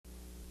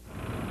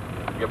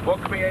You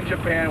booked me in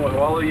Japan with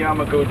all the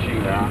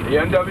Yamaguchi, Yeah. the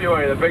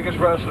NWA, the biggest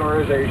wrestling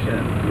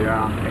organization,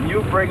 Yeah. and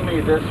you bring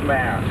me this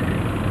mask.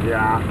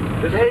 Yeah.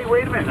 Hey,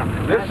 wait a minute.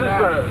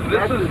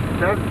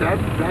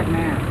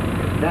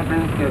 That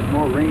mask has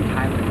more ring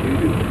time than you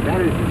do.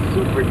 That is a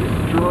super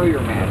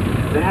destroyer mask.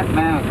 That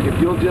mask, if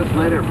you'll just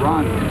let it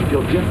run,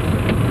 you'll just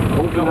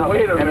open up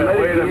wait a and minute, let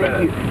wait a it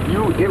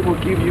minute. it will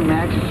give you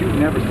matches you've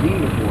never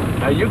seen before.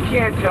 Now you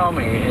can't tell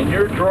me in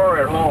your drawer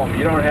at home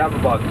you don't have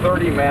about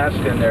 30 masks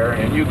in there,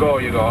 and you go,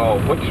 oh,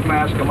 which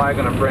mask am I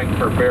going to bring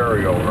for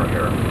Barry over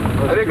here?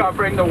 I think I'll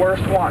bring the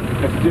worst one.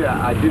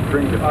 I did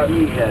bring the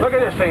pea head. Look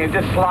at this thing, it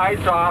just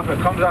slides off, it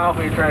comes out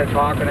when you try to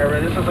talk and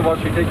everything. This is the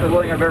most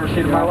ridiculous thing I've ever seen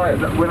in my life.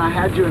 When I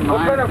had you in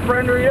mind... What kind of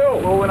friend are you?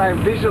 Well, when I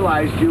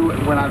visualized you,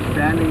 when I'm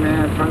standing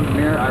there in front of the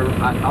mirror,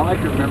 all I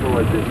could remember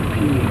was this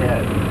pea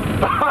head.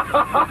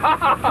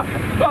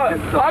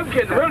 I'm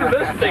getting rid of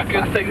this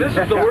stinking thing. This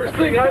is the worst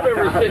thing I've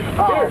ever seen.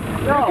 Here,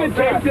 you can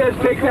take this,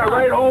 take that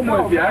right home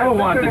with you. I don't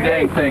want the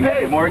dang thing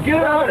anymore.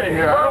 Get out of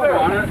here. I don't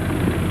want it.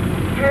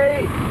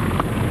 Hey!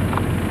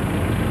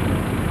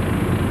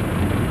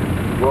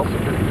 Wilson,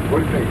 what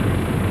do you think?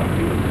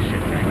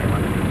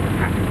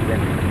 Then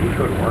you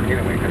go to work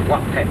anyway.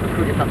 Well, hey, let's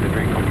go get something to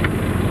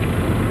drink.